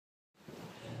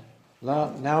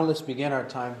Now let's begin our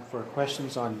time for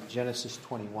questions on Genesis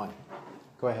 21.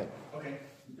 Go ahead. Okay.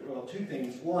 Well, two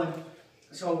things. One,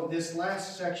 so this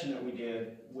last section that we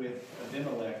did with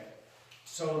Abimelech,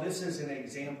 so this is an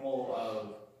example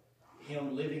of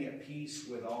him living at peace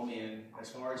with all men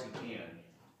as far as he can.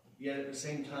 Yet at the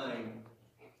same time,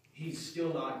 he's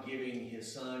still not giving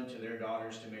his son to their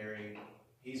daughters to marry.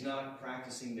 He's not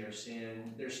practicing their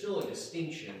sin. There's still a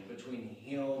distinction between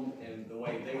him and the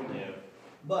way they live.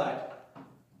 But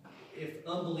if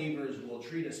unbelievers will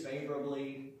treat us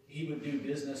favorably, he would do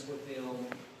business with them.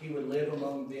 He would live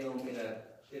among them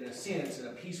in a sense, in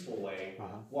a peaceful way,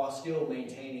 while still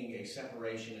maintaining a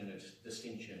separation and a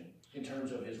distinction in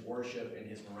terms of his worship and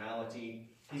his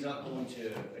morality. He's not going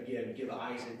to, again, give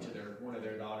Isaac to one of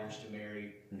their daughters to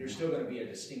marry. There's still going to be a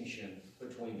distinction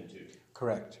between the two.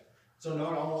 Correct. So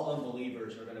not all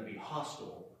unbelievers are going to be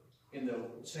hostile in the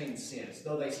same sense.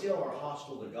 Though they still are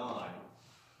hostile to God,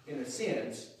 in a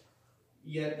sense,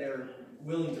 yet they're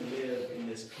willing to live in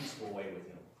this peaceful way with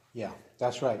him. Yeah,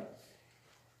 that's right.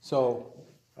 So,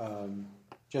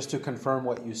 just to confirm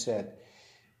what you said,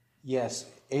 yes,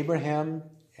 Abraham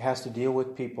has to deal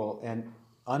with people, and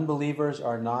unbelievers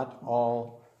are not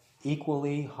all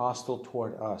equally hostile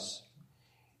toward us.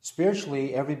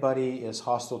 Spiritually, everybody is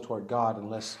hostile toward God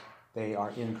unless they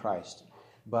are in Christ.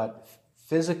 But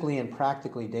physically and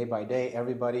practically, day by day,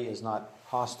 everybody is not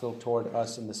hostile toward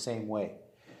us in the same way.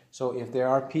 So if there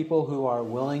are people who are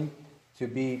willing to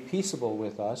be peaceable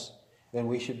with us, then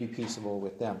we should be peaceable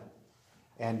with them.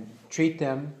 And treat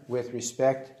them with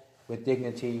respect, with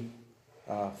dignity,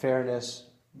 fairness,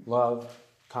 love,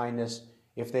 kindness.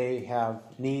 If they have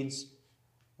needs,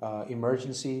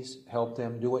 emergencies, help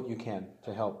them. Do what you can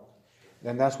to help.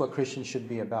 And that's what Christians should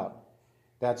be about.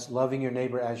 That's loving your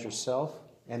neighbor as yourself,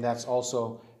 and that's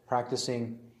also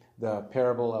practicing the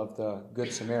parable of the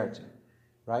Good Samaritan,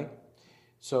 right?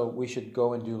 So we should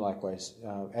go and do likewise.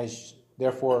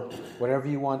 Therefore, whatever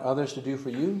you want others to do for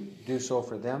you, do so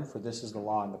for them, for this is the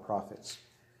law and the prophets.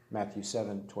 Matthew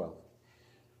 7:12.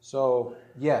 So,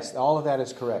 yes, all of that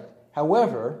is correct.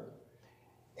 However,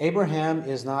 Abraham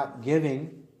is not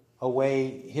giving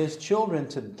away his children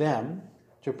to them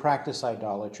to practice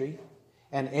idolatry,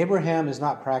 and Abraham is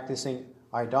not practicing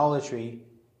idolatry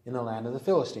in the land of the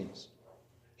Philistines.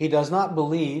 He does not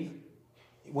believe,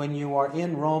 when you are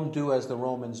in Rome, do as the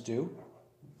Romans do.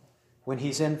 When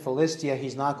he's in Philistia,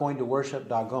 he's not going to worship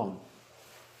Dagon.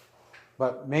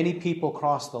 But many people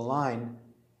cross the line,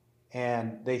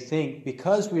 and they think,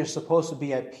 because we are supposed to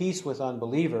be at peace with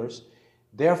unbelievers,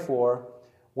 therefore,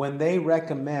 when they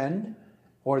recommend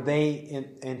or they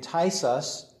entice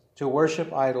us to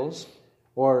worship idols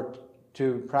or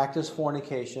to practice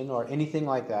fornication or anything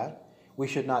like that, we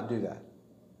should not do that.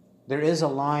 There is a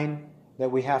line that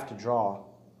we have to draw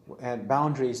and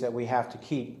boundaries that we have to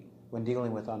keep when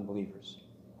dealing with unbelievers.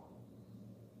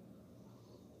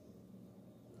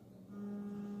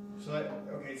 So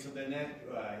then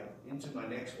into my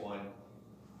next one,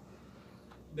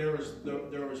 there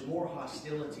was more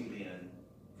hostility then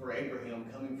for Abraham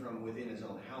coming from within his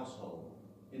own household,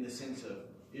 in the sense of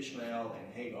Ishmael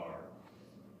and Hagar,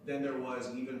 than there was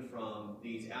even from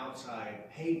these outside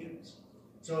pagans.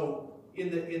 So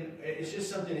it's just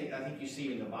something that I think you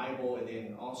see in the Bible, and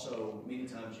then also many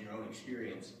times in your own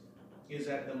experience, is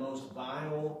that the most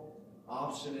vile,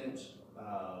 obstinate,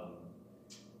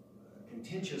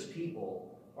 contentious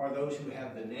people are those who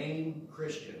have the name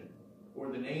Christian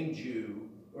or the name Jew,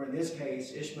 or in this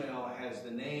case, Ishmael has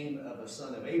the name of a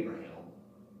son of Abraham,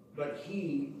 but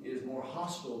he is more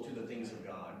hostile to the things of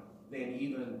God than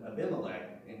even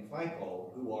Abimelech and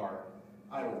Phicol, who are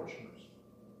idol worshippers.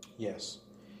 Yes.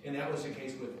 And that was the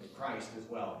case with Christ as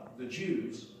well. The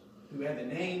Jews, who had the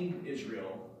name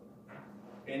Israel,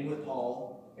 and with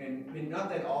Paul, and not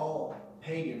that all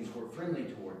pagans were friendly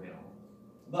toward them,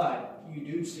 but you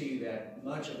do see that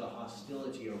much of the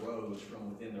hostility arose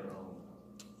from within their own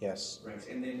ranks.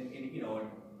 And then, in our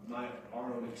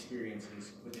own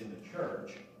experiences within the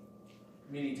church,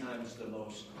 many times the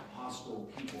most hostile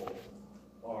people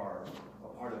are a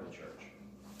part of the church.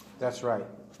 That's right.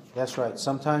 That's right.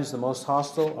 Sometimes the most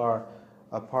hostile are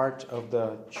a part of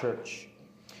the church.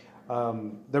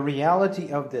 The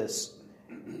reality of this,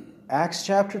 Acts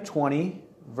chapter 20,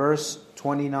 verse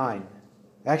 29.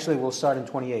 Actually, we'll start in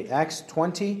 28. Acts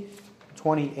 20,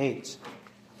 28.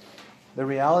 The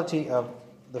reality of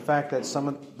the fact that some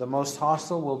of the most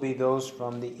hostile will be those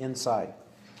from the inside.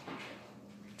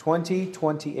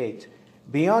 20:28.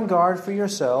 Be on guard for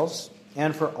yourselves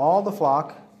and for all the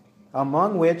flock,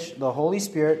 among which the Holy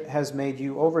Spirit has made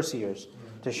you overseers,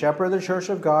 to shepherd the church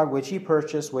of God, which he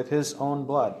purchased with his own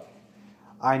blood.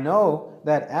 I know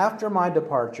that after my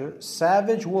departure,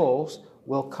 savage wolves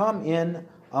will come in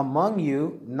among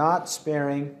you, not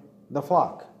sparing the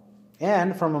flock.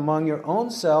 And from among your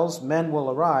own selves men will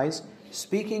arise,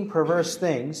 speaking perverse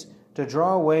things, to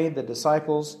draw away the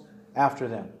disciples after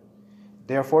them.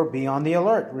 Therefore be on the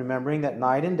alert, remembering that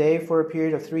night and day for a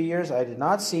period of 3 years I did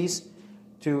not cease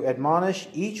to admonish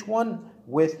each one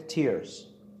with tears.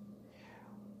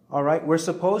 All right, we're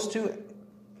supposed to,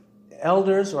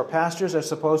 elders or pastors are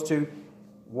supposed to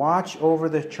watch over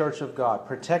the church of God,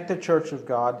 protect the church of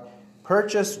God,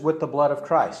 purchased with the blood of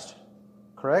Christ.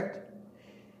 Correct?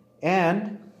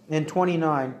 And in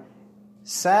 29,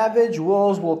 savage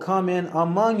wolves will come in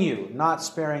among you, not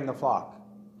sparing the flock.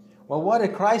 Well, what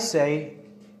did Christ say?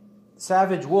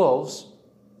 Savage wolves,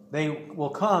 they will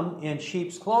come in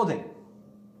sheep's clothing.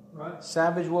 Right.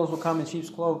 Savage wolves will come in sheep's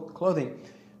clothing.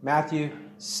 Matthew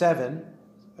 7,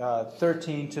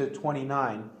 13 to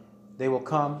 29. They will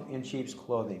come in sheep's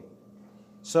clothing.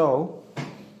 So,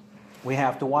 we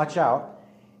have to watch out.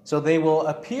 So they will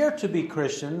appear to be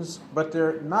Christians, but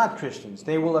they're not Christians.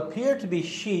 They will appear to be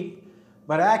sheep,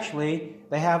 but actually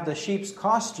they have the sheep's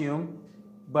costume,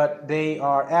 but they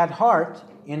are at heart,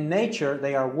 in nature,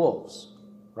 they are wolves.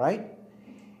 Right?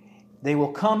 They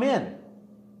will come in,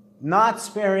 not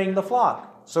sparing the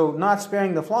flock. So not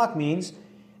sparing the flock means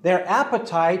their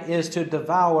appetite is to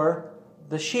devour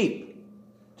the sheep,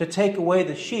 to take away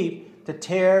the sheep, to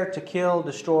tear, to kill,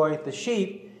 destroy the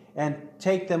sheep, and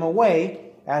take them away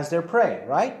as their prey,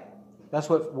 right? That's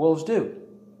what wolves do.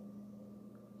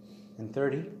 And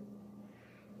 30.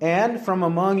 And from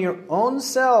among your own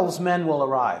selves men will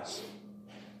arise.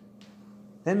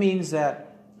 That means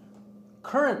that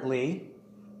currently,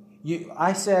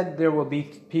 I said there will be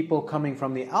people coming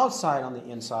from the outside on the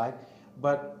inside,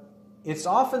 but it's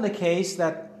often the case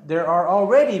that there are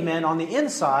already men on the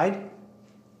inside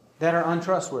that are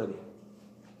untrustworthy.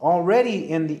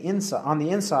 Already on the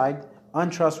inside,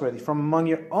 untrustworthy. From among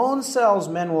your own selves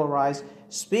men will arise,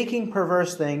 speaking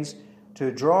perverse things,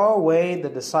 to draw away the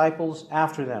disciples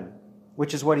after them.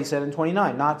 Which is what he said in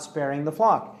 29, not sparing the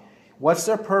flock. What's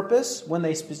their purpose when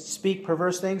they speak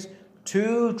perverse things?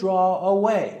 To draw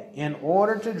away, in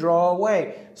order to draw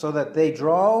away, so that they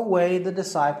draw away the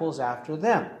disciples after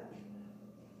them.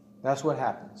 That's what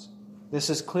happens. This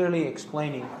is clearly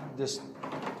explaining this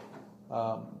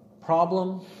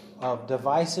problem of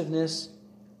divisiveness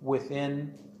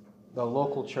within the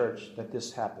local church, that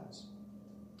this happens.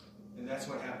 And that's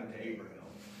what happened to Abraham.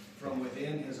 From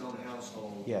within his own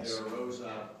household, yes, there arose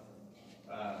up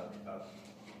a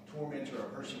tormentor,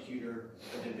 a persecutor,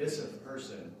 a divisive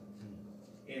person.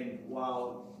 And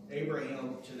while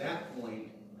Abraham, to that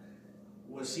point,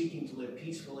 was seeking to live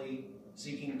peacefully,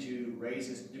 seeking to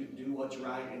do what's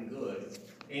right and good,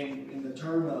 and in the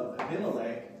term of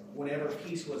Abimelech, whenever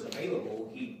peace was available,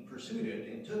 he pursued it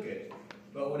and took it.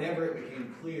 But whenever it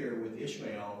became clear with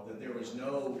Ishmael that there was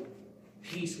no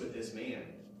peace with this man,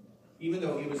 even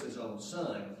though he was his own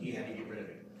son, he had to get rid of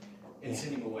him and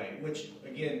send him away, which,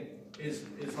 again, is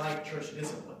like church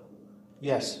discipline.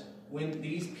 Yes. When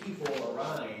these people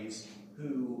arise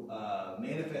who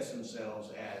manifest themselves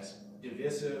as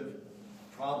divisive,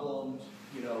 problems,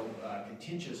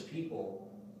 contentious people,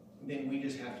 then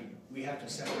we have to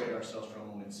separate ourselves from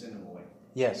them and send them away.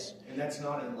 Yes. And that's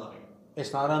not unloving.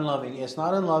 It's not unloving. It's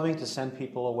not unloving to send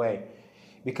people away,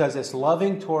 because it's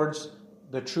loving towards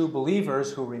the true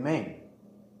believers who remain,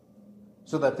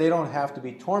 so that they don't have to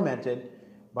be tormented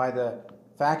by the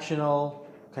factional,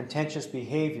 contentious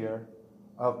behavior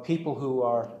of people who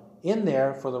are in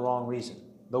there for the wrong reason.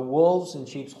 The wolves in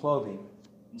sheep's clothing,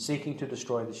 seeking to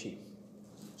destroy the sheep.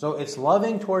 So it's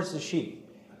loving towards the sheep.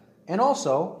 And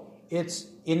also, it's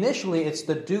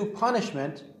the due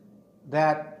punishment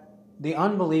that the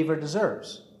unbeliever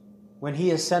deserves when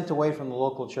he is sent away from the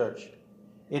local church.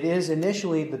 It is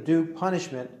initially the due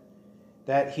punishment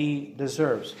that he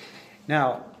deserves.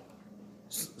 Now,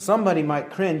 somebody might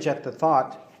cringe at the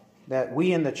thought that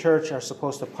we in the church are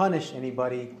supposed to punish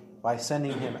anybody by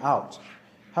sending him out.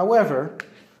 However,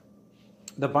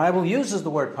 the Bible uses the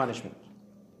word punishment.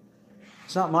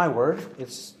 It's not my word,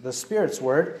 it's the Spirit's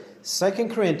word. 2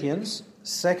 Corinthians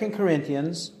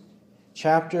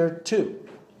chapter 2.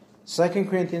 2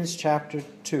 Corinthians chapter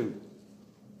 2.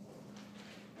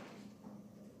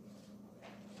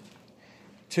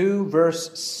 2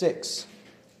 verse 6.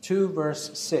 2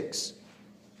 verse 6.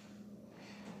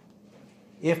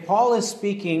 If Paul is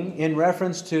speaking in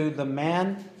reference to the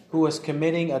man who was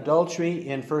committing adultery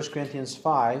in 1 Corinthians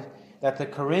 5, that the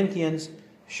Corinthians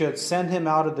should send him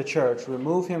out of the church,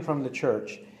 remove him from the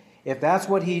church, if that's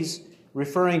what he's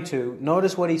referring to,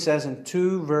 notice what he says in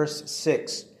 2 verse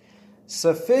 6.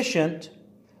 sufficient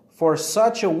for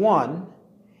such a one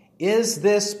is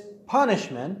this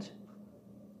punishment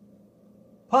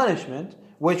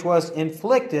which was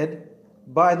inflicted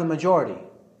by the majority.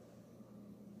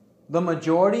 The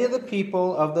majority of the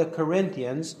people of the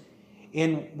Corinthians,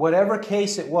 in whatever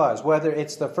case it was, whether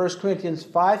it's the 1 Corinthians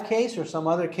 5 case or some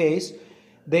other case,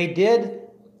 they did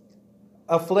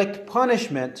inflict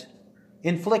punishment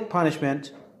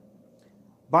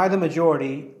by the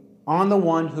majority on the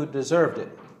one who deserved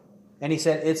it. And he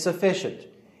said, it's sufficient.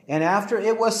 And after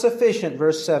it was sufficient,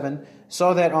 verse 7,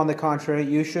 so that on the contrary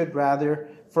you should rather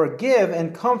forgive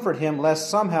and comfort him, lest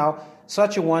somehow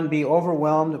such a one be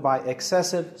overwhelmed by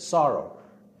excessive sorrow.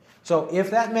 So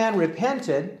if that man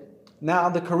repented, now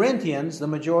the Corinthians, the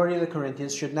majority of the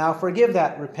Corinthians, should now forgive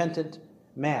that repentant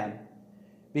man,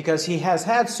 because he has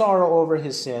had sorrow over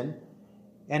his sin,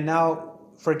 and now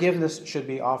forgiveness should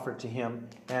be offered to him,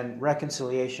 and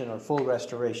reconciliation or full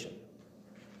restoration.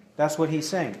 That's what he's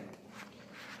saying.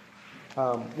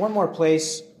 One more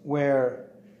place where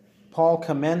Paul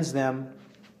commends them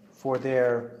for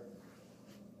their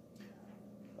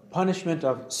punishment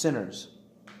of sinners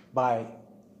by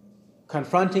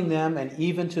confronting them and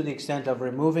even to the extent of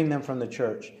removing them from the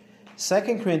church.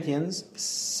 2 Corinthians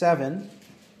 7:11.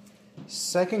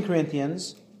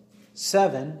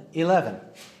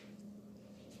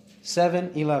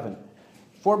 7:11.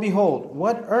 For behold,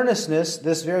 what earnestness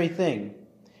this very thing,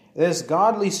 this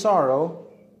godly sorrow,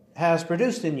 has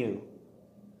produced in you.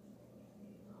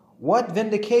 What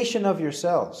vindication of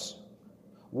yourselves,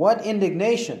 what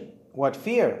indignation, what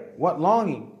fear, what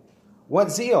longing,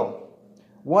 what zeal,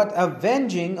 what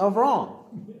avenging of wrong.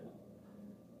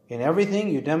 In everything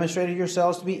you demonstrated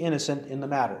yourselves to be innocent in the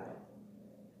matter.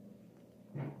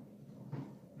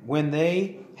 When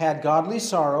they had godly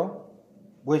sorrow,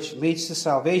 which leads to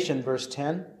salvation, verse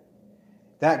 10,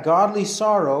 that godly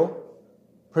sorrow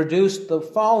produced the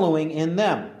following in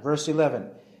them, verse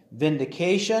 11,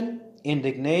 vindication,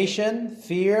 indignation,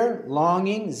 fear,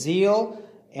 longing, zeal,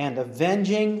 and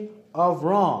avenging of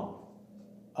wrong.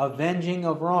 Avenging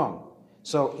of wrong.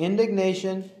 So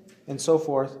indignation and so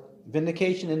forth,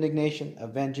 vindication, indignation,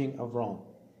 avenging of wrong.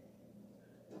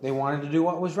 They wanted to do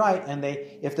what was right, and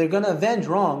if they're going to avenge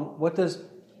wrong, what does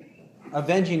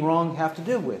avenging wrong have to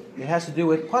do with? It has to do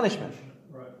with punishment,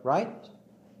 right?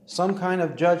 Some kind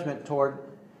of judgment toward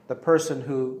the person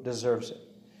who deserves it.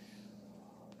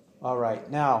 All right,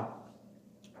 now,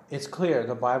 it's clear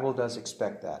the Bible does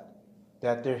expect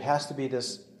that there has to be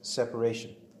this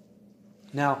separation.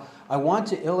 Now, I want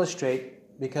to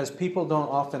illustrate, because people don't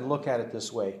often look at it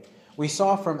this way. We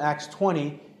saw from Acts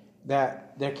 20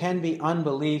 that there can be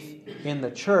unbelief in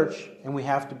the church, and we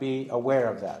have to be aware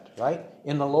of that, right?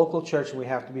 In the local church, we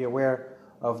have to be aware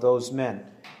of those men.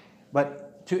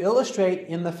 But to illustrate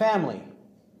in the family,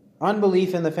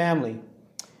 unbelief in the family,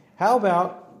 how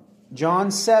about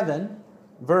John 7,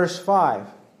 verse 5?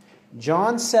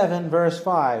 John 7, verse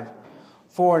 5.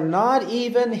 For not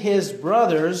even his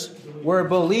brothers were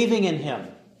believing in him.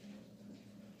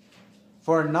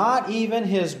 For not even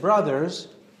his brothers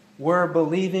were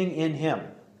believing in him.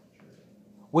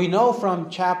 We know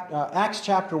from Acts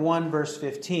chapter 1, verse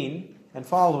 15 and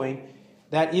following,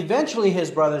 that eventually his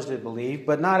brothers did believe,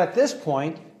 but not at this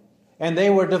point, and they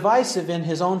were divisive in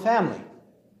his own family.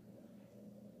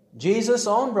 Jesus'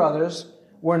 own brothers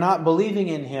were not believing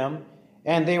in him,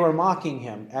 and they were mocking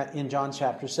him in John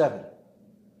chapter 7.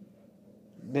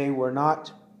 They were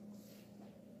not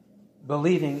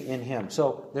believing in him.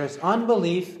 So there's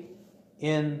unbelief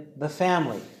in the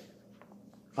family.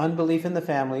 Unbelief in the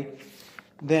family.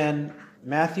 Then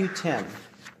Matthew 10.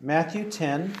 Matthew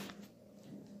 10,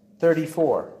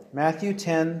 34. Matthew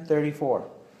 10, 34.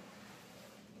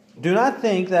 Do not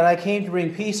think that I came to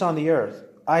bring peace on the earth.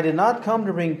 I did not come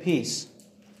to bring peace,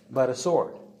 but a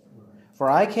sword. For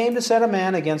I came to set a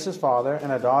man against his father,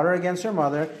 and a daughter against her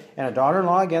mother, and a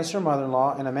daughter-in-law against her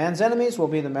mother-in-law, and a man's enemies will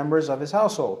be the members of his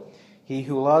household. He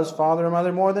who loves father or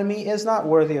mother more than me is not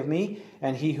worthy of me,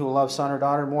 and he who loves son or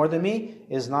daughter more than me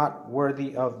is not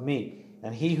worthy of me.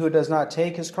 And he who does not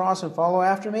take his cross and follow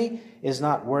after me is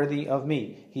not worthy of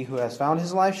me. He who has found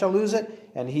his life shall lose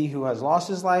it, and he who has lost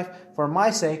his life for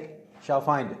my sake shall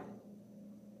find it.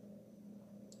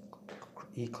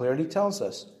 He clearly tells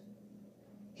us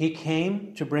he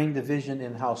came to bring division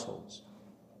in households.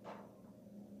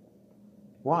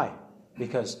 Why?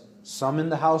 Because some in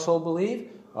the household believe,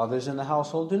 others in the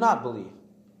household do not believe.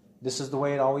 This is the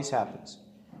way it always happens.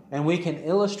 And we can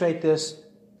illustrate this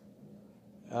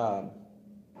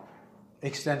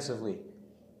extensively.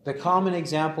 The common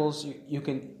examples,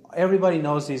 everybody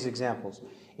knows these examples.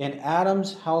 In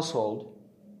Adam's household,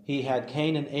 he had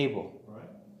Cain and Abel. Right.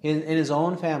 In his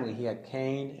own family, he had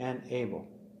Cain and Abel,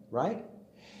 right?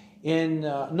 In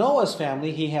Noah's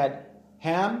family, he had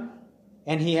Ham,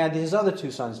 and he had his other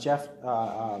two sons,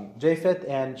 Japheth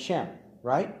and Shem,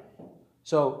 right?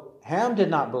 So Ham did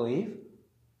not believe.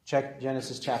 Check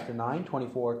Genesis chapter 9,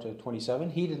 24 to 27.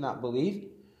 He did not believe.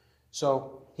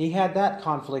 So he had that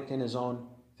conflict in his own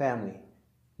family.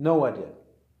 Noah did,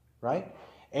 right?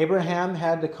 Abraham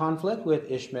had the conflict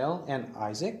with Ishmael and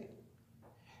Isaac.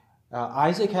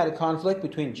 Isaac had a conflict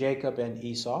between Jacob and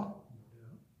Esau.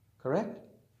 Correct?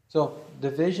 So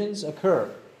divisions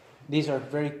occur. These are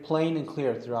very plain and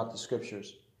clear throughout the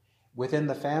scriptures. Within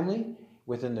the family,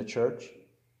 within the church,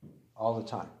 all the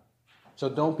time. So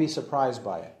don't be surprised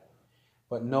by it.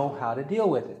 But know how to deal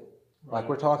with it. Like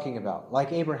we're talking about.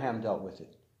 Like Abraham dealt with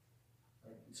it.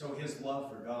 So his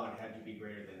love for God had to be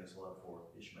greater than his love for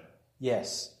Ishmael.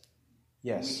 Yes.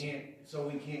 Yes.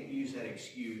 We can't use that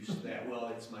excuse that, well,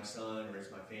 it's my son or it's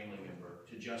my family member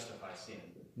to justify sin.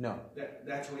 No.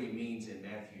 That's what he means in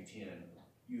Matthew 10.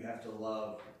 You have to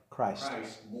love Christ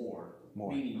more.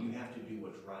 Meaning you have to do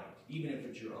what's right. Even if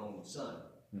it's your own son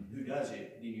who does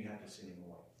it, then you have to send him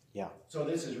away. Yeah. So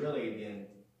this is really, again,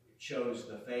 shows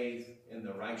the faith and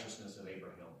the righteousness of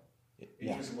Abraham.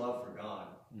 And his love for God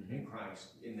and Christ,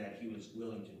 in that he was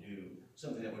willing to do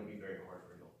something that would be very hard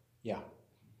for him. Yeah,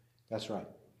 that's right.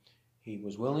 He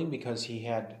was willing because he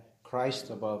had Christ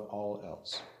above all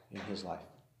else in his life.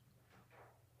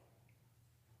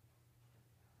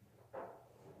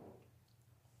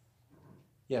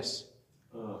 Yes.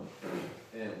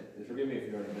 And forgive me if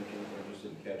you already mentioned it, I just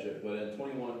didn't catch it, but in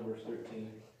 21 verse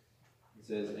 13, it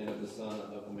says, "And of the son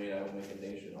of a maid I will make a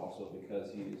nation also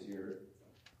because he is your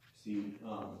seed."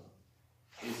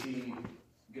 Is he,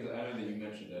 because I know that you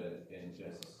mentioned that in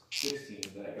Genesis 16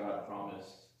 that God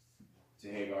promised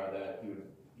to Hagar that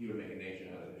he would make a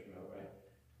nation out of Ishmael, right?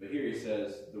 But here he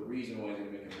says the reason why he's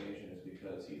going to make a nation is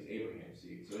because he's Abraham's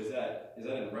seed. So is that in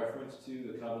reference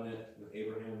to the covenant with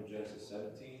Abraham in Genesis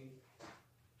 17?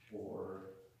 Or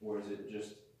is it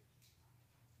just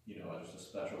a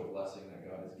special blessing that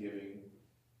God is giving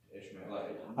to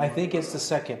Ishmael? I think it's the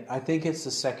second.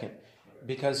 Okay.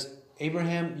 Because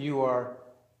Abraham, you are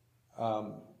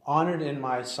honored in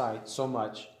my sight so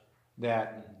much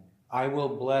that I will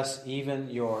bless even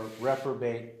your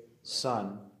reprobate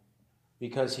son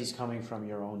because he's coming from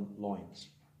your own loins.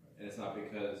 And it's not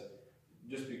because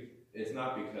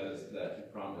that he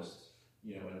promised,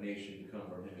 a nation to come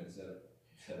from him instead of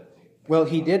 17. Well,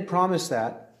 he did promise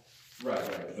that. Right.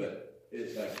 But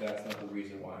that's not the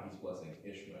reason why he's blessing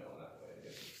Ishmael in that way, I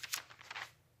guess.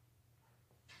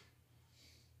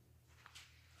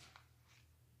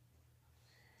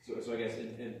 So I guess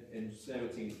in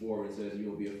 17:4 it says you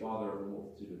will be a father of a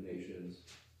multitude of nations.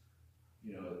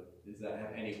 Does that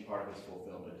have any part of its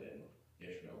fulfillment in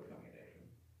Ishmael becoming a nation?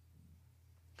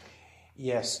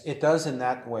 Yes, it does in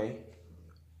that way.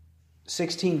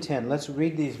 16:10. Let's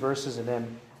read these verses and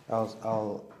then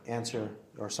I'll answer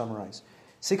or summarize.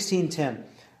 16:10.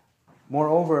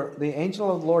 Moreover, the angel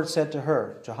of the Lord said to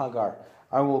her, to Hagar,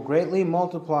 "I will greatly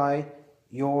multiply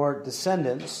your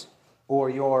descendants," or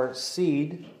your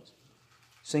seed,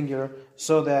 singular,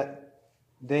 "so that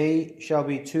they shall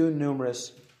be too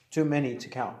numerous, too many to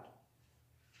count."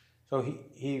 So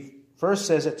he first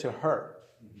says it to her,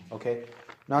 okay,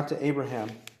 not to Abraham.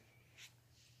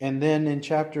 And then in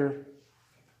chapter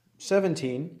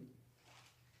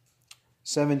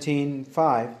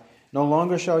 17:5, "No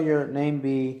longer shall your name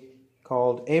be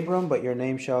called Abram, but your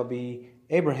name shall be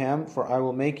Abraham, for I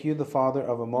will make you the father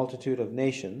of a multitude of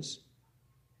nations."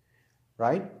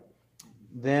 Right?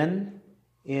 Then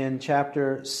in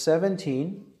chapter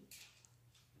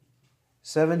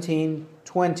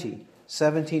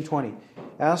 17:20,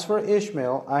 "As for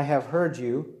Ishmael, I have heard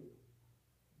you,"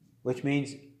 which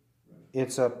means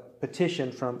it's a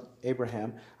petition from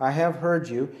Abraham. "I have heard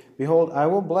you. Behold, I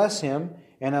will bless him,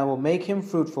 and I will make him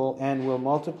fruitful, and will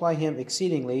multiply him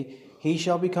exceedingly. He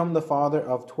shall become the father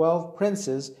of 12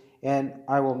 princes, and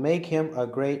I will make him a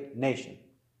great nation."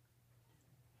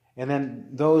 And then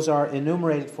those are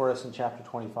enumerated for us in chapter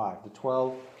 25, the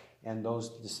 12 and those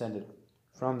descended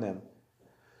from them.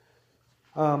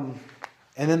 And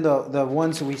then the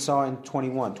ones that we saw in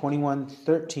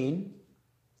 21:13,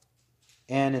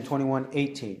 and in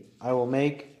 21:18, "I will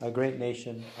make a great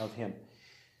nation of him."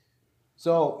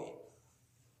 So,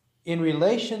 in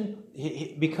relation,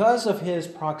 because of his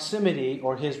proximity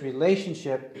or his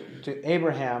relationship to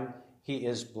Abraham, he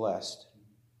is blessed.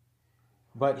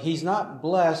 But he's not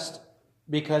blessed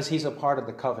because he's a part of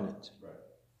the covenant. Right.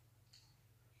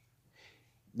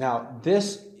 Now,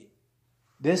 this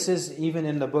is even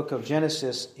in the book of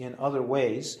Genesis in other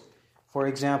ways. For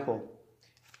example,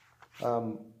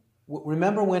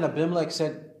 remember when Abimelech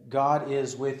said, God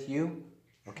is with you?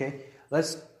 Okay,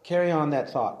 let's carry on that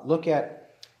thought. Look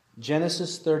at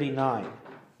Genesis 39.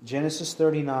 Genesis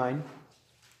 39.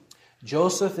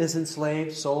 Joseph is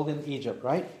enslaved, sold in Egypt,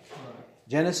 right?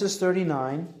 Genesis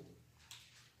 39.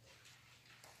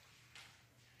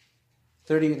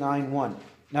 39:1.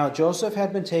 Now Joseph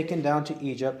had been taken down to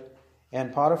Egypt,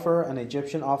 and Potiphar, an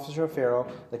Egyptian officer of Pharaoh,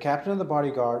 the captain of the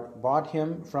bodyguard, bought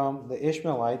him from the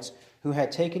Ishmaelites who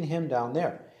had taken him down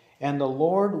there. And the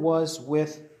Lord was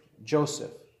with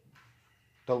Joseph.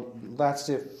 That's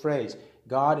the phrase.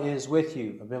 God is with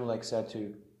you, Abimelech said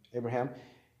to Abraham.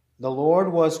 The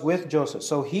Lord was with Joseph.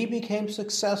 So he became a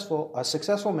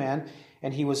successful man,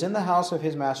 and he was in the house of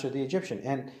his master, the Egyptian.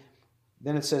 And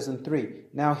then it says in 3,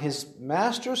 now his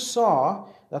master saw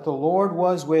that the Lord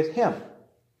was with him,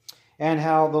 and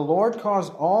how the Lord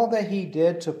caused all that he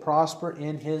did to prosper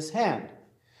in his hand.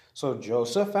 So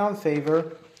Joseph found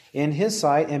favor in his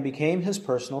sight and became his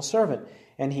personal servant.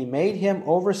 And he made him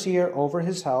overseer over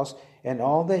his house, and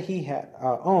all that he had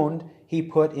owned he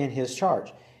put in his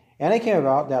charge. And it came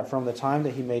about that from the time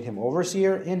that he made him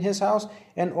overseer in his house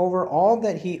and over all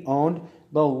that he owned,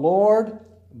 the Lord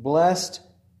blessed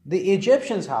the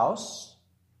Egyptian's house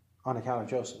on account of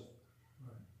Joseph.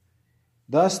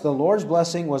 Thus the Lord's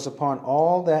blessing was upon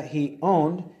all that he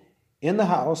owned in the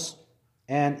house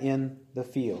and in the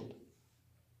field.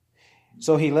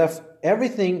 So he left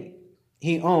everything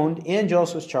he owned in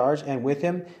Joseph's charge, and with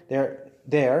him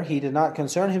there he did not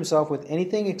concern himself with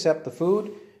anything except the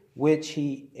food which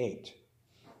he ate.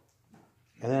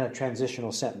 And then a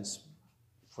transitional sentence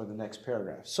for the next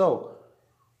paragraph. So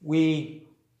we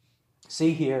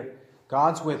see here,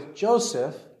 God's with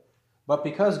Joseph, but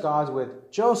because God's with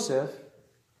Joseph,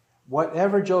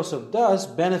 whatever Joseph does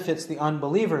benefits the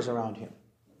unbelievers around him.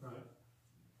 Right.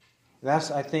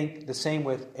 That's, I think, the same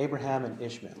with Abraham and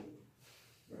Ishmael.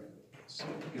 Right.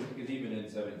 Because even in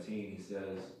 17 he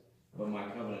says, but my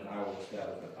covenant I will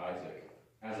establish with Isaac,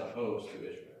 as opposed to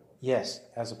Ishmael. Yes,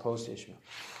 as opposed to Ishmael.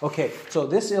 Okay, so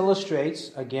this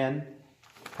illustrates, again,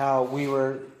 how we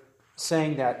were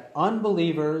saying that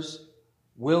unbelievers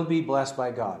will be blessed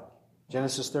by God.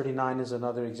 Genesis 39 is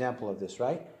another example of this,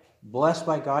 right? Blessed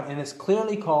by God, and it's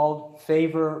clearly called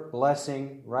favor,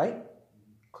 blessing, right?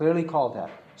 Clearly called that.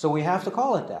 So we have to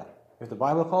call it that. If the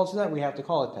Bible calls it that, we have to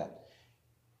call it that.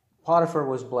 Potiphar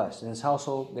was blessed. In his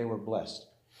household, they were blessed.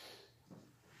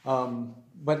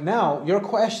 But now, your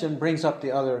question brings up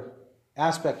the other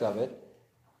aspect of it,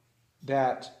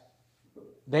 that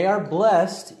they are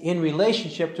blessed in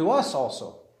relationship to us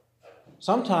also.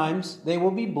 Sometimes they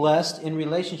will be blessed in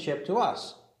relationship to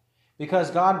us.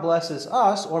 Because God blesses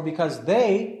us, or because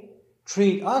they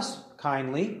treat us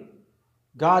kindly,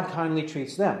 God kindly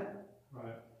treats them.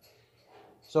 Right.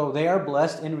 So they are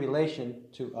blessed in relation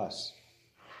to us.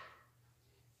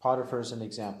 Potiphar is an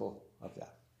example of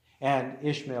that. And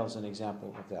Ishmael is an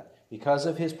example of that. Because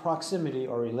of his proximity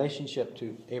or relationship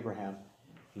to Abraham,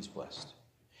 he's blessed.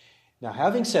 Now,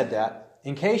 having said that,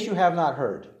 in case you have not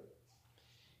heard,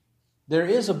 there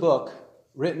is a book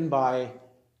written by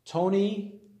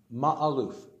Tony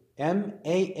Maalouf, M-A-A-L-O-U-F.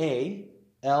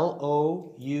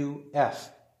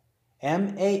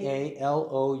 M-A-A-L-O-U-F.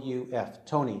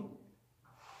 Tony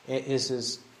is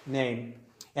his name.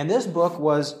 And this book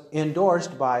was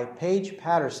endorsed by Paige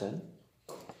Patterson,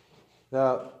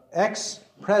 the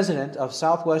ex-president of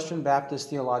Southwestern Baptist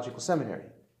Theological Seminary.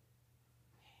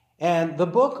 And the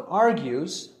book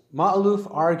argues, Maalouf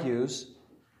argues,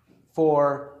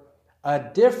 for a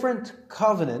different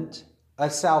covenant, a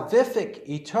salvific,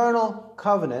 eternal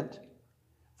covenant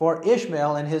for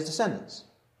Ishmael and his descendants.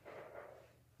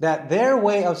 That their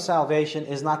way of salvation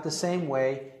is not the same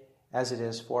way as it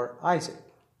is for Isaac.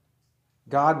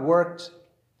 God worked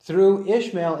through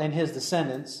Ishmael and his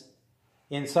descendants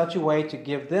in such a way to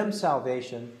give them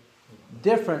salvation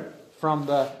different from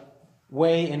the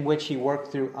way in which he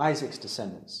worked through Isaac's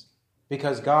descendants.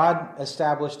 Because God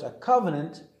established a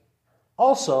covenant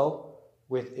also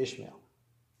with Ishmael.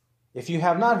 If you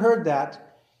have not heard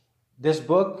that, this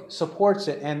book supports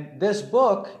it. And this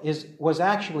book was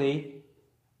actually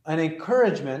an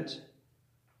encouragement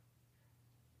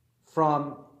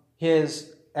from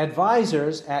his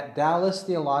advisors at Dallas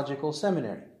Theological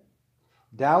Seminary.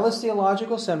 Dallas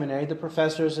Theological Seminary, the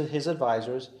professors and his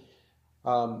advisors,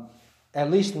 at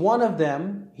least one of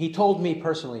them, he told me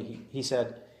personally, he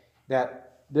said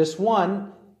that this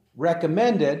one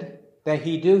recommended that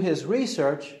he do his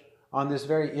research on this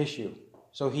very issue.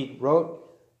 So he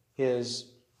wrote his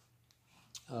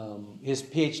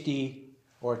PhD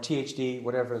or THD,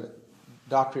 whatever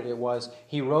doctorate it was,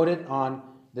 he wrote it on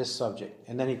this subject.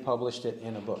 And then he published it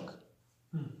in a book.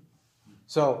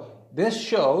 So this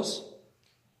shows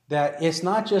that it's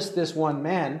not just this one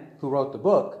man who wrote the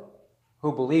book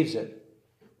who believes it,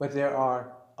 but there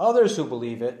are others who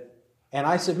believe it. And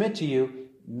I submit to you,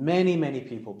 many, many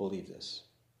people believe this.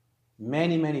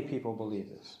 Many, many people believe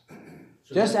this.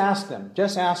 So Just ask them.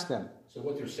 Just ask them. So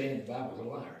what they're saying the Bible is a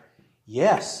liar.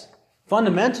 Yes.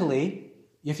 Fundamentally,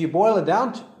 if you boil it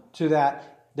down to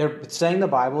that, they're saying the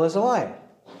Bible is a lie.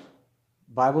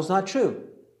 The Bible's not true.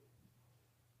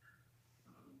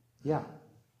 Yeah.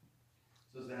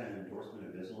 So is that an endorsement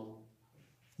of Islam?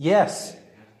 Yes.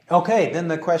 Okay, then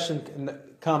the question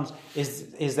comes,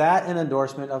 is that an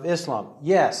endorsement of Islam?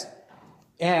 Yes.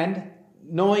 And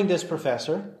knowing this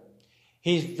professor,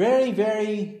 he's very,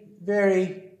 very,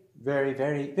 very, very,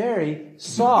 very, very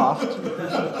soft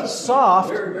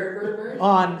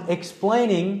on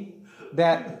explaining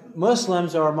that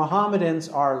Muslims or Mohammedans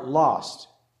are lost.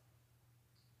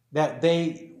 That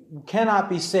they cannot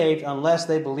be saved unless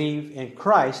they believe in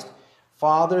Christ,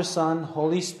 Father, Son,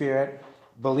 Holy Spirit,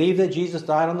 believe that Jesus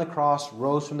died on the cross,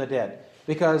 rose from the dead.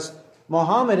 Because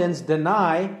Mohammedans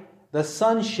deny the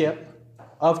sonship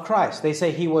of Christ. They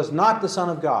say he was not the Son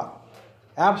of God.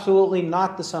 Absolutely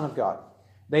not the Son of God.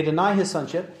 They deny his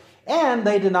sonship, and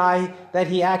they deny that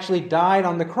he actually died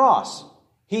on the cross.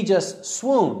 He just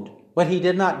swooned, but he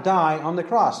did not die on the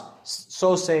cross.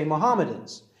 So say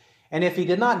Mohammedans. And if he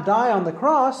did not die on the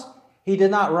cross, he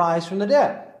did not rise from the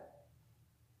dead.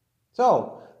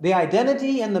 So, the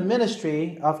identity and the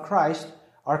ministry of Christ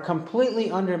are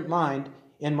completely undermined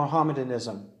in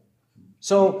Mohammedanism.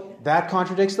 So, that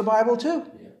contradicts the Bible too.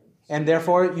 And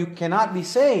therefore, you cannot be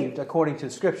saved according to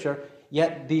Scripture.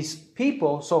 Yet these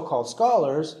people, so-called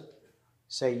scholars,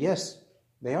 say yes,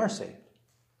 they are saved.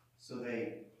 So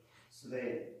they,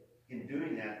 in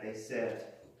doing that,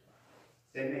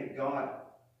 they make God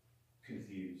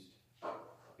confused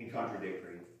and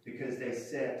contradictory because they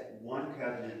set one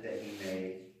covenant that he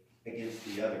made against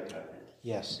the other covenant.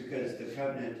 Yes. Because the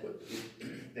covenant,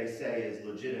 they say, is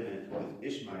legitimate with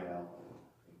Ishmael,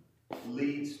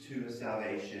 leads to a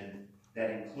salvation that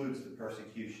includes the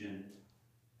persecution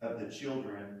of the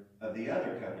children of the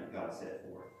other covenant God set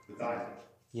forth with Isaac.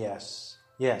 Yes.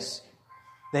 Yes.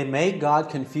 They make God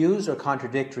confused or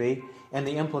contradictory, and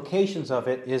the implications of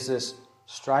it is this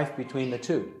strife between the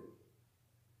two.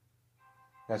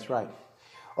 That's right.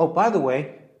 Oh, by the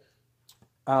way,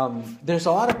 there's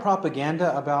a lot of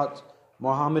propaganda about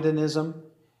Mohammedanism.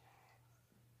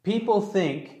 People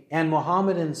think, and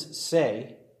Mohammedans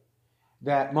say,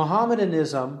 that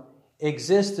Mohammedanism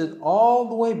existed all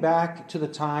the way back to the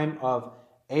time of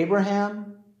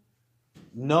Abraham,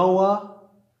 Noah,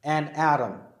 and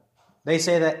Adam. They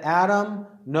say that Adam,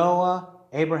 Noah,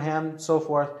 Abraham, so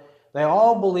forth, they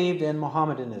all believed in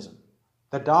Mohammedanism,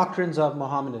 the doctrines of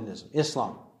Mohammedanism,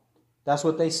 Islam. That's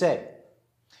what they say.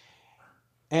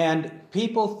 And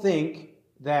people think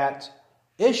that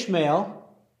Ishmael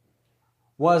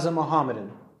was a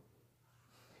Mohammedan.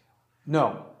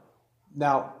 No.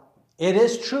 Now, it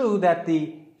is true that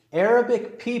the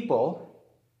Arabic people,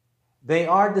 they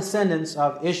are descendants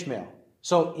of Ishmael.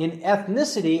 So in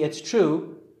ethnicity, it's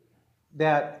true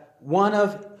that one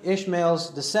of Ishmael's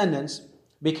descendants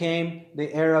became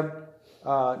the Arab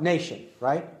nation,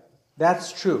 right?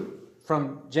 That's true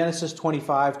from Genesis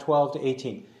 25:12 to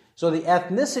 18. So the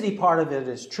ethnicity part of it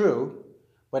is true,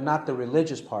 but not the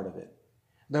religious part of it.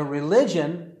 The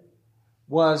religion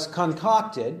was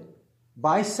concocted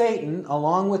by Satan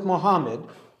along with Muhammad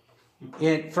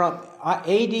from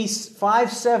AD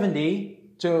 570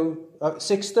 to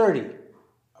 630,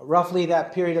 roughly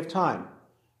that period of time.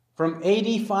 From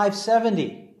AD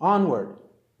 570 onward.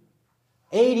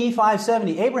 AD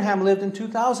 570. Abraham lived in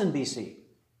 2000 BC.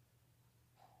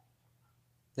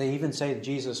 They even say that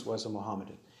Jesus was a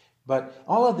Mohammedan. But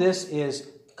all of this is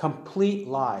complete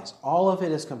lies. All of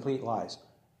it is complete lies.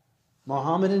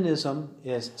 Mohammedanism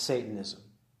is Satanism.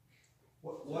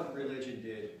 What religion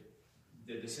did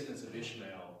the descendants of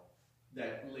Ishmael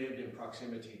that lived in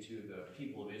proximity to the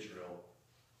people of Israel,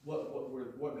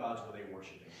 what gods were they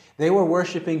worshiping? They were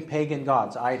worshiping pagan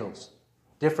gods, idols.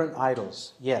 Different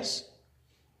idols, yes.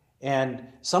 And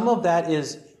some of that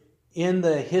is in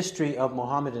the history of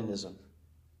Mohammedanism.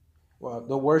 Well,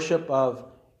 the worship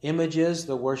of images,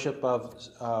 the worship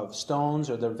of stones,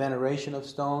 or the veneration of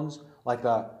stones, like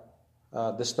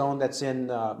the stone that's in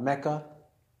Mecca,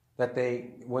 that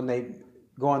when they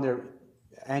go on their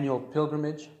annual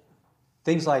pilgrimage,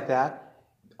 things like that.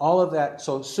 All of that.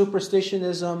 So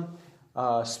superstitionism,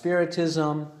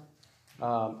 spiritism,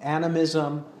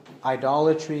 animism,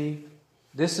 idolatry.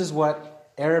 This is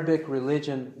what Arabic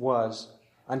religion was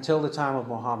until the time of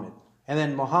Muhammad. And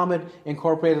then Muhammad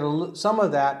incorporated some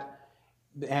of that,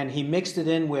 and he mixed it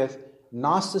in with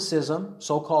Gnosticism,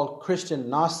 so-called Christian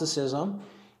Gnosticism.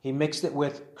 He mixed it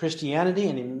with Christianity,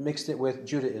 and he mixed it with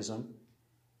Judaism.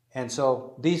 And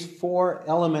so these four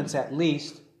elements at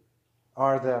least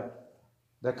are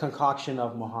the concoction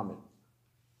of Muhammad.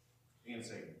 And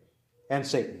Satan. And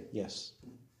Satan, yes.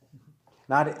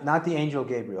 Not the angel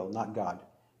Gabriel, not God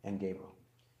and Gabriel.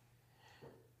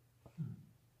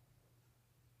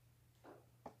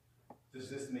 Does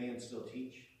this man still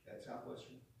teach at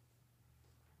Southwestern?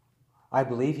 I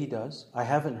believe he does. I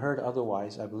haven't heard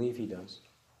otherwise. I believe he does.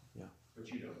 Yeah. But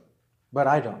you don't. But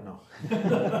I don't know.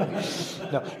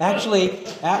 No, actually,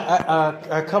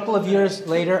 a couple of years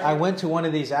later, I went to one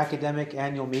of these academic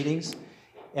annual meetings,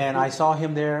 and I saw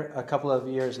him there a couple of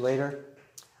years later.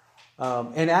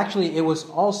 And actually, it was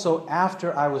also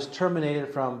after I was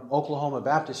terminated from Oklahoma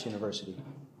Baptist University.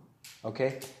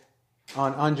 Okay?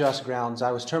 On unjust grounds.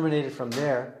 I was terminated from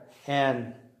there.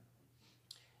 And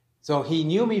so he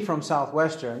knew me from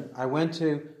Southwestern. I went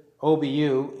to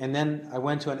OBU, and then I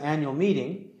went to an annual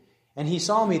meeting. And he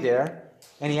saw me there,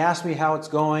 and he asked me how it's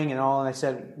going and all. And I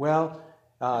said, well,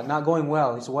 not going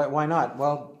well. He said, why not?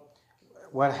 Well,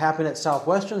 what happened at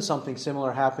Southwestern, something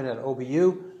similar happened at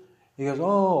OBU. He goes,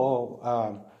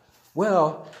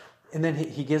 well, and then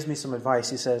he gives me some advice.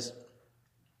 He says,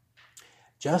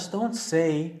 just don't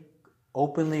say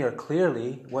openly or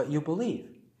clearly what you believe.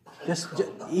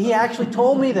 He actually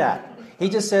told me that. He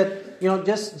just said,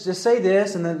 just say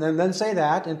this and then say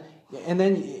that, and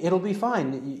then it'll be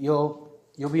fine. You'll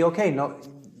be okay. No,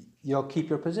 you'll keep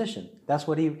your position. That's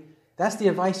the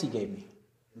advice he gave me.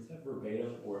 Is that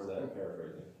verbatim or is that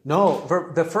paraphrasing? No,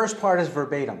 the first part is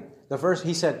verbatim.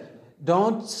 He said,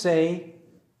 don't say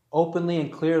openly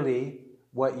and clearly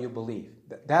what you believe.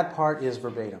 That part is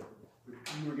verbatim.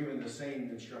 You were given the same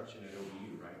instruction at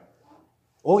OBU, right?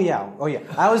 Oh yeah.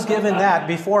 I was given that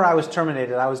before I was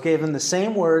terminated. I was given the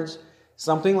same words,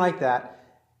 something like that,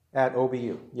 at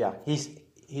OBU. Yeah.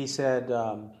 He said,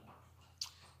 I'm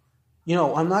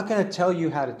not going to tell you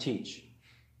how to teach,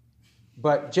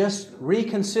 but just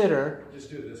reconsider. Just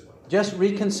do it this way. Just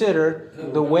reconsider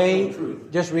the way.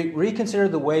 Just reconsider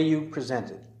the way you present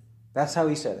it. That's how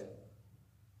he said it.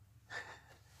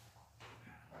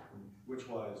 Which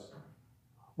was?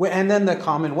 Well, and then the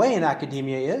common way in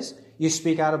academia is you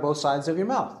speak out of both sides of your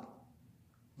mouth.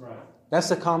 Right. That's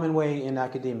the common way in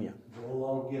academia. Go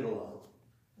along, get along.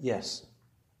 Yes.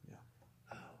 Yeah.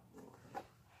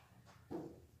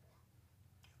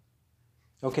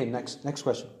 Okay, next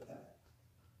question.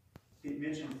 It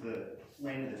mentions the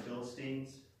land of the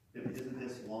Philistines. Isn't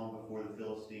this long before the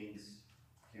Philistines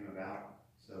came about?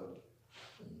 So.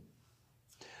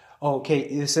 Okay,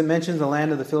 it mentions the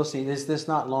land of the Philistines. Is this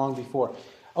not long before?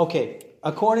 Okay,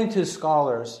 according to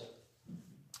scholars,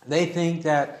 they think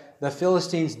that the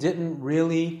Philistines didn't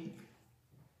really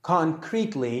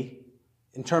concretely,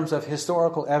 in terms of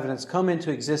historical evidence, come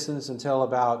into existence until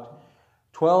about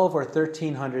 12 or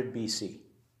 1300 BC.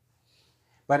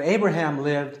 But Abraham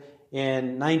lived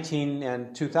in 19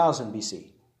 and 2000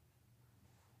 BC.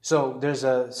 So there's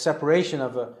a separation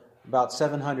of about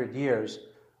 700 years.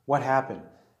 What happened?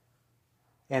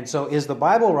 And so is the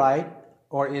Bible right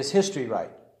or is history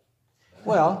right?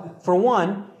 Well, for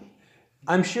one,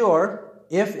 I'm sure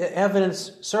if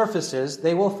evidence surfaces,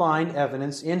 they will find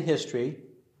evidence in history,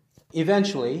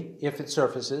 eventually, if it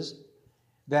surfaces,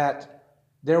 that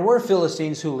there were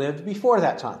Philistines who lived before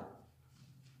that time.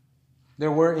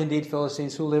 There were indeed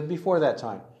Philistines who lived before that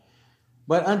time.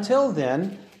 But until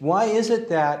then, why is it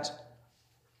that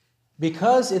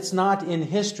because it's not in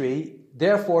history,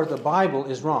 therefore the Bible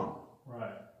is wrong? Right.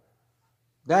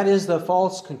 That is the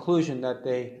false conclusion that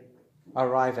they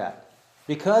arrive at.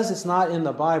 Because it's not in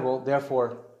the Bible,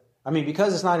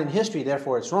 because it's not in history,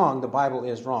 therefore it's wrong, the Bible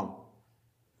is wrong.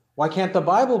 Why can't the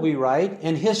Bible be right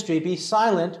and history be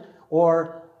silent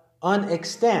or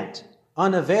unextant,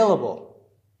 unavailable?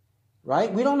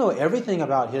 Right? We don't know everything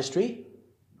about history.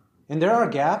 And there are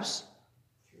gaps.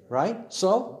 Right?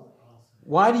 So,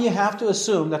 why do you have to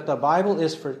assume that the Bible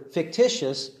is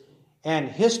fictitious and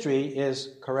history is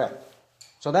correct?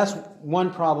 So that's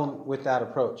one problem with that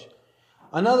approach.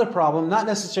 Another problem, not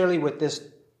necessarily with this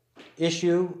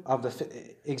issue of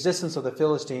the existence of the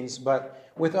Philistines,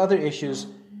 but with other issues,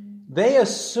 they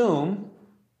assume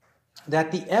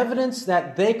that the evidence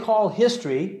that they call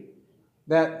history,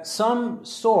 that some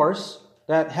source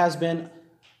that has been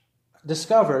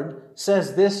discovered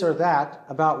says this or that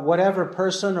about whatever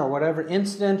person or whatever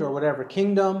incident or whatever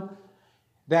kingdom,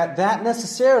 that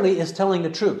necessarily is telling the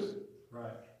truth.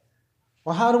 Right.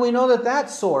 Well, how do we know that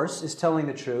source is telling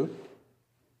the truth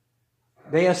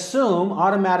They assume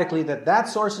automatically that that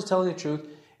source is telling the truth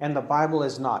and the Bible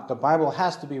is not. The Bible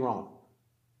has to be wrong.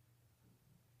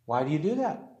 Why do you do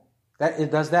that?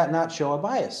 Does that not show a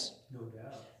bias? No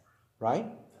doubt. Right?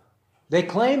 They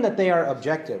claim that they are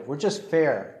objective. We're just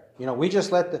fair. We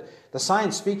just let the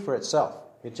science speak for itself.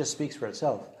 It just speaks for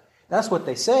itself. That's what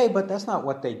they say, but that's not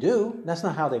what they do. That's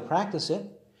not how they practice it.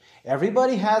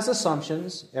 Everybody has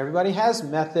assumptions. Everybody has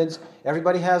methods.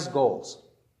 Everybody has goals.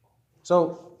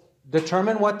 So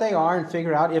determine what they are and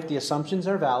figure out if the assumptions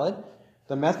are valid,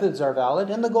 the methods are valid,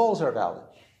 and the goals are valid.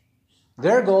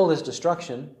 Their goal is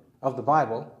destruction of the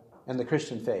Bible and the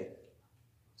Christian faith.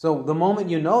 So the moment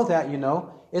you know that,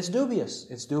 it's dubious.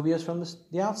 It's dubious from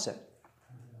the outset.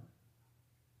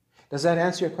 Does that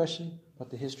answer your question about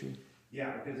the history?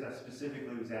 Yeah, because I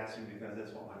specifically was asking because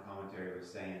that's what my commentary was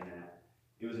saying, that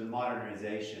it was a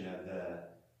modernization of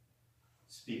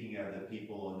speaking of the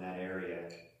people in that area.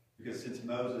 Because since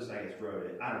Moses, I guess, wrote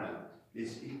it, I don't know. He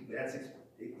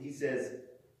says,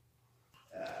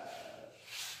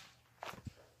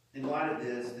 in light of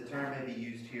this, the term may be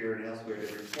used here and elsewhere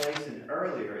to replace an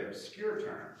earlier obscure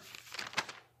term.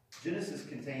 Genesis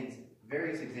contains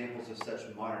various examples of such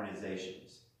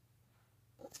modernizations.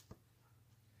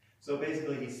 So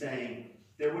basically he's saying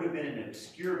there would have been an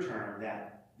obscure term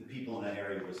that the people in that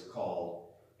area was called,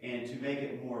 and to make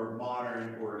it more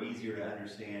modern or easier to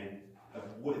understand of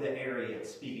what the area it's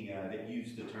speaking of, it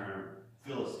used the term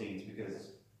Philistines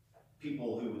because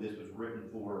people who this was written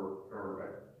for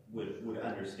or would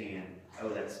understand,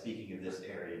 that's speaking of this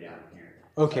area down here.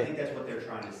 Okay. So I think that's what they're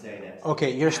trying to say.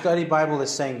 Okay, your study Bible is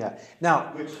saying that.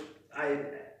 Now, which I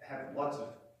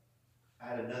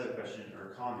had another question or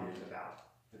comment about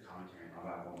the commentary in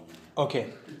my Bible. okay,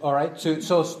 all right.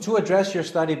 So to address your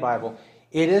study Bible,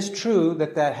 it is true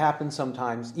that happens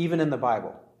sometimes, even in the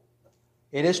Bible.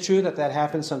 It is true that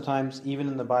happens sometimes, even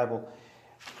in the Bible.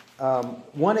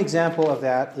 One example of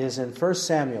that is in 1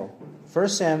 Samuel. 1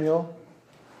 Samuel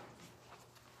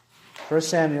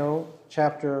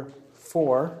chapter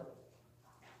 4.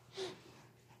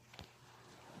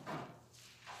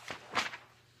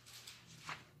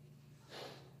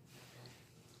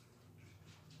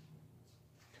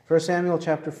 First Samuel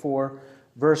chapter 4,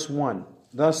 verse 1.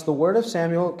 Thus the word of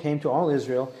Samuel came to all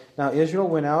Israel. Now Israel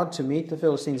went out to meet the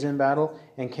Philistines in battle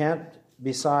and camped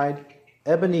beside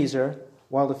Ebenezer,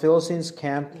 while the Philistines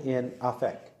camped in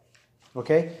Aphek.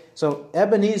 Okay? So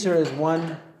Ebenezer is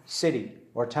one city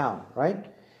or town, right?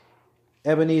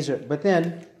 Ebenezer. But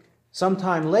then,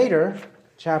 sometime later,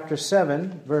 chapter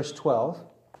 7, verse 12,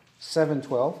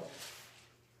 7:12.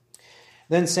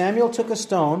 Then Samuel took a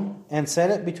stone and set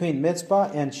it between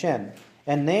Mizpah and Shen,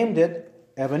 and named it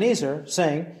Ebenezer,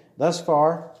 saying, "Thus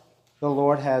far the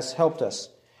Lord has helped us."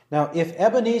 Now, if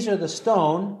Ebenezer the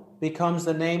stone becomes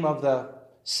the name of the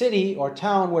city or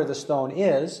town where the stone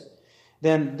is,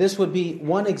 then this would be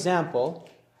one example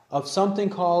of something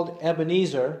called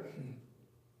Ebenezer,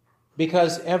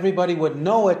 because everybody would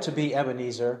know it to be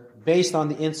Ebenezer based on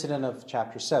the incident of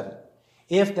chapter 7.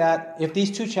 If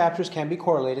these two chapters can be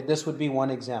correlated, this would be one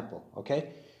example,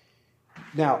 okay?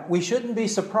 Now, we shouldn't be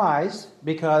surprised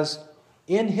because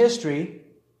in history,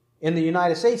 in the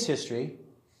United States history,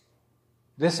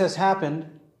 this has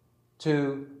happened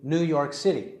to New York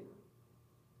City.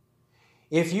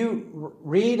 If you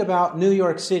read about New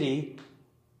York City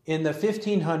in the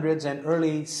 1500s and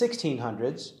early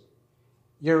 1600s,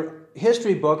 your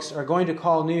history books are going to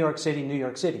call New York City, New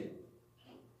York City.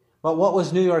 But what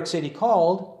was New York City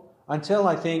called until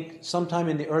I think sometime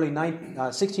in the early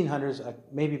 1600s,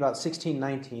 maybe about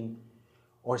 1619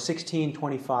 or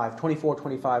 1625,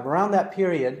 2425, around that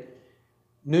period,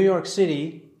 New York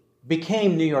City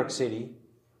became New York City.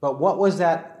 But what was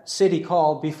that city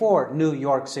called before New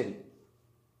York City?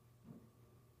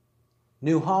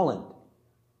 New Holland.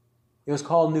 It was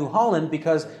called New Holland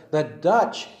because the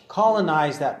Dutch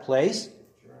colonized that place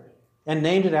and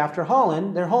named it after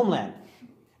Holland, their homeland.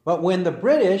 But when the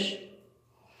British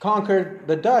conquered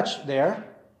the Dutch there,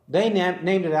 they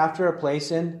named it after a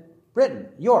place in Britain,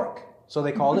 York. So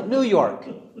they called it New York.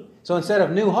 So instead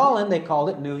of New Holland, they called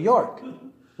it New York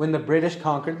when the British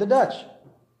conquered the Dutch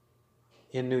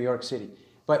in New York City.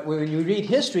 But when you read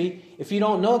history, if you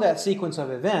don't know that sequence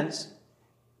of events,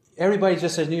 everybody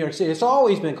just says New York City. It's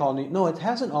always been called No, it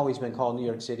hasn't always been called New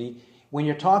York City. When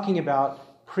you're talking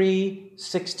about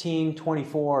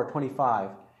pre-1624 or 25,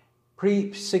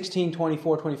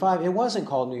 pre-1624, 25, it wasn't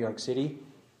called New York City.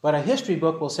 But a history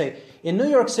book will say, in New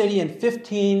York City in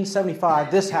 1575,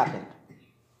 this happened.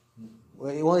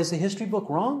 Well, is the history book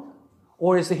wrong?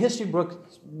 Or is the history book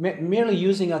merely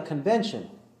using a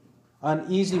convention, an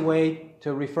easy way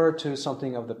to refer to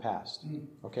something of the past?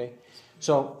 Okay?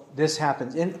 So this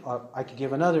happens. I could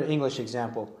give another English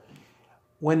example.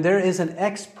 When there is an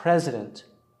ex-presidents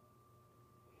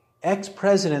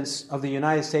of the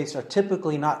United States are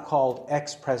typically not called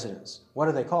ex-presidents. What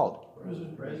are they called?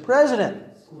 President.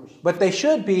 But they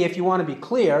should be, if you want to be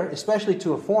clear, especially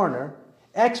to a foreigner,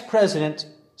 ex-president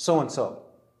so-and-so.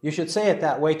 You should say it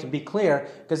that way to be clear,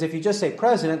 because if you just say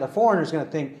president, a foreigner is going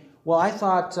to think, well, I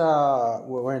thought,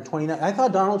 we're in 29, I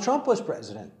thought Donald Trump was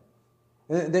president.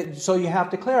 So you have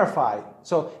to clarify.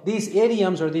 So these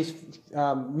idioms or these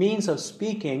means of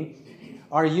speaking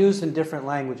are used in different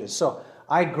languages. So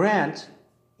I grant,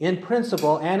 in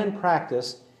principle and in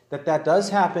practice, that does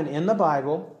happen in the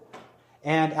Bible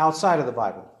and outside of the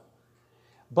Bible.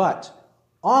 But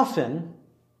often,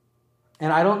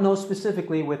 and I don't know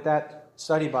specifically with that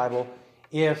study Bible,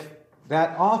 if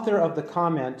that author of the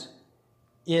comment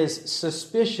is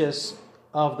suspicious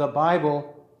of the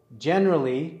Bible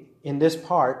generally in this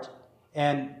part,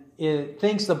 and it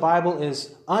thinks the Bible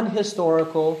is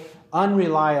unhistorical,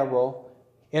 unreliable,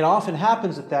 it often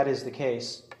happens that is the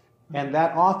case, and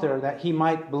that author, that he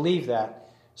might believe that.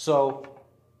 So,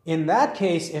 in that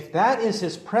case, if that is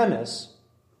his premise,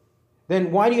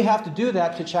 then why do you have to do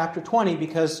that to chapter 20?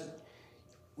 Because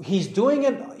he's doing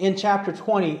it in chapter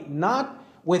 20 not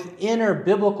with inner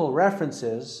biblical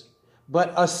references,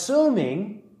 but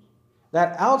assuming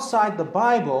that outside the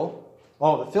Bible,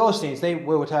 the Philistines, they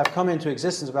would have come into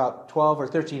existence about 12 or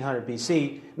 1300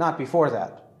 BC, not before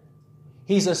that.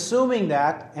 He's assuming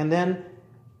that and then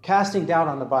casting doubt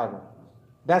on the Bible.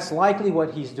 That's likely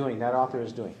what he's doing, that author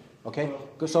is doing. Okay?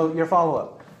 So your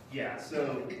follow-up. Yeah,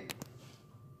 so,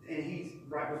 and he's,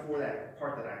 right before that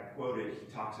part that I quoted,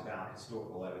 he talks about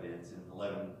historical evidence in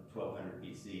 1200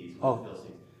 BC. The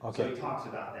Philistines. Okay. So he talks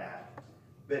about that.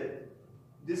 But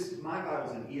my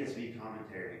Bible's an ESV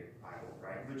commentary Bible,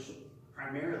 right? Which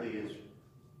primarily is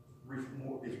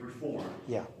reformed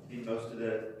in most of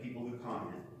the people who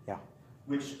comment. Yeah.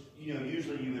 Which,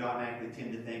 usually you would automatically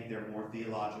tend to think they're more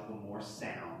theological, more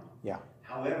sound. Yeah.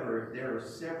 However, there are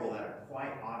several that are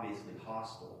quite obviously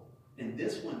hostile. And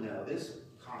this one, though, this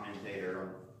commentator on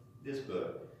this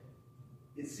book,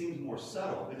 it seems more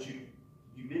subtle, but you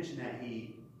mentioned that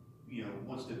he,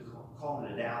 wants to call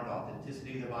into doubt the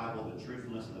authenticity of the Bible, the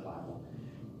truthfulness of the Bible.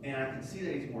 And I can see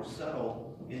that he's more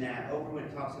subtle in that over when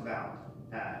it talks about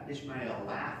Ishmael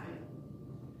laughing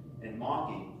and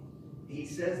mocking, he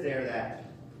says there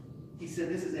that, he said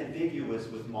this is ambiguous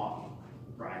with mocking,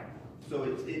 right? So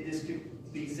this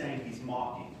could be saying he's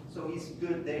mocking. So he's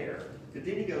good there. But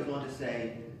then he goes on to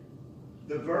say,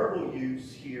 the verbal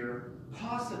use here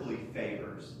possibly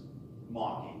favors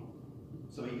mocking.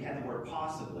 So he had the word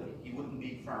possibly. He wouldn't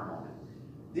be firm on it.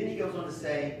 Then he goes on to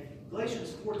say,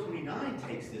 Galatians 4:29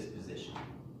 takes this position.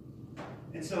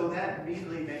 And so that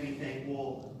immediately made me think,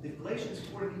 well, if Galatians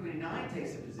 4:29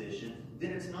 takes a position,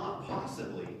 then it's not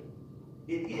possibly.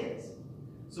 It is.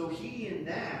 So he in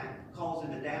that calls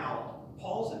into doubt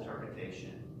Paul's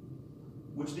interpretation,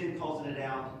 which then calls into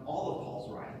doubt all of Paul's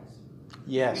writings.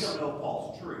 Yes. We don't know if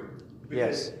Paul's true.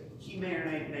 Because he may or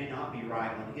may not be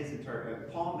right on his interpretation.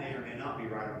 Paul may or may not be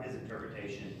right on his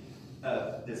interpretation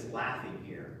of this laughing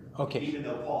here. Okay. Even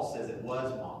though Paul says it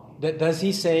was mocking. Does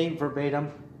he say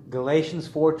verbatim, Galatians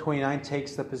 4:29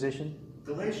 takes the position?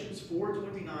 Galatians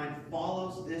 4:29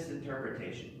 follows this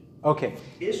interpretation. Okay.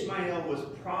 Ishmael was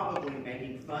probably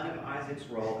making fun of Isaac's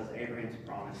role as Abraham's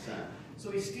promised son.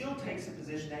 So he still takes the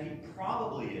position that he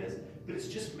probably is, but it's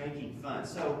just making fun.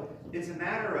 So it's a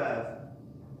matter of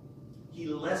he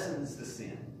lessens the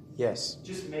sin. Yes.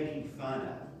 Just making fun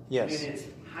of. Yes. And it's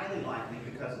highly likely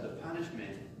because of the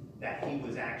punishment that he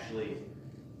was actually,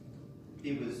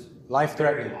 it was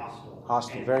life-threatening. very hostile.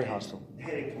 Hostile, very hostile.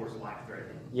 Heading towards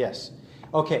life-threatening. Yes.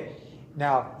 Okay.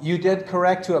 Now, you did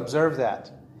correct to observe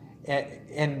that.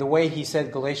 And the way he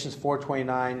said Galatians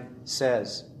 4:29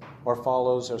 says, or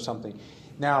follows, or something.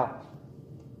 Now,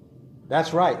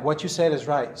 that's right. What you said is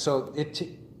right. So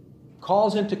it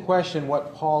calls into question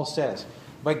what Paul says.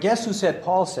 But guess who said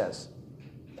Paul says?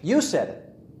 You said it.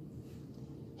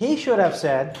 He should have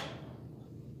said,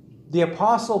 the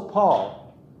Apostle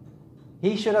Paul,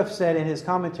 he should have said in his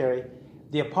commentary,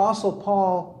 the Apostle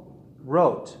Paul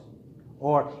wrote,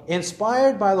 or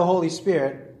inspired by the Holy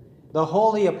Spirit, the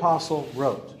Holy Apostle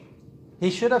wrote.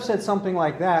 He should have said something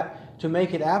like that to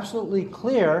make it absolutely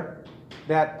clear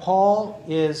that Paul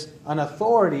is an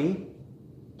authority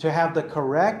to have the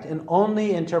correct and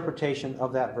only interpretation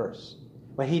of that verse.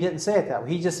 But he didn't say it that way.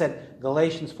 He just said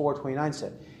Galatians 4:29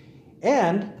 said.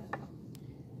 And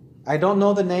I don't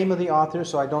know the name of the author,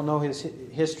 so I don't know his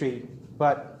history,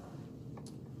 but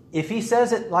if he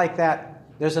says it like that,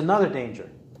 there's another danger.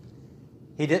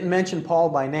 He didn't mention Paul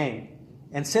by name.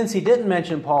 And since he didn't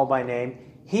mention Paul by name,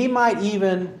 he might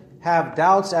even have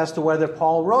doubts as to whether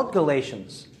Paul wrote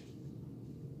Galatians.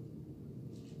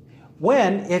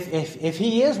 When, if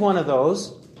he is one of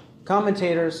those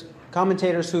commentators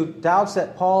who doubts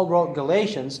that Paul wrote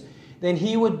Galatians, then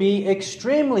he would be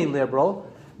extremely liberal,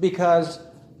 because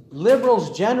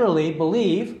liberals generally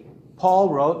believe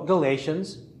Paul wrote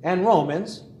Galatians and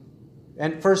Romans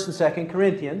and 1st and 2nd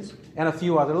Corinthians and a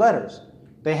few other letters.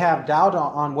 They have doubt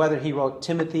on whether he wrote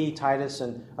Timothy, Titus,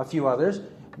 and a few others,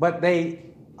 but they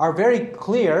are very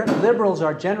clear. Liberals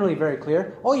are generally very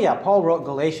clear. Oh yeah, Paul wrote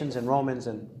Galatians and Romans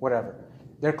and whatever.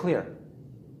 They're clear.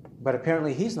 But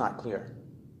apparently he's not clear.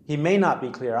 He may not be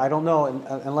clear. I don't know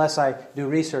unless I do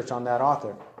research on that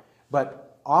author.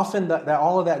 But often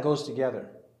all of that goes together.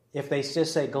 If they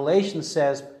just say Galatians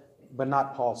says, but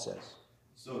not Paul says.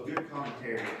 So a good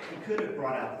commentary, he could have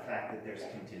brought out the fact that there's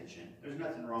contention. There's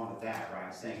nothing wrong with that,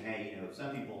 right? Saying, hey,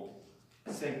 some people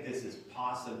think this is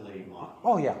possibly mocking.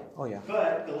 Oh yeah.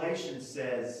 But Galatians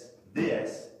says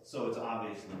this, so it's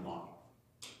obviously mocking.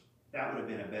 That would have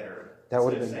been a better. That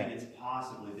would have instead been of saying it's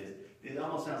possibly this. It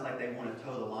almost sounds like they want to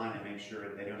toe the line and make sure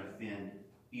that they don't offend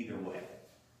either way.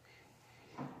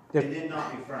 And then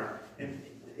not be firm. And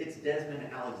it's Desmond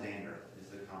Alexander is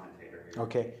the commentator here.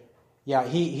 Okay. Yeah,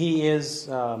 he is.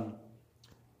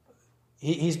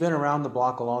 He's been around the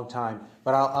block a long time,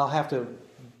 but I'll have to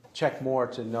check more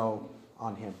to know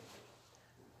on him.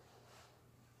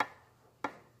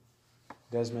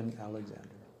 Desmond Alexander.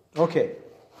 Okay.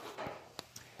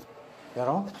 That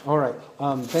all? All right.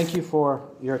 Thank you for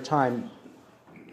your time.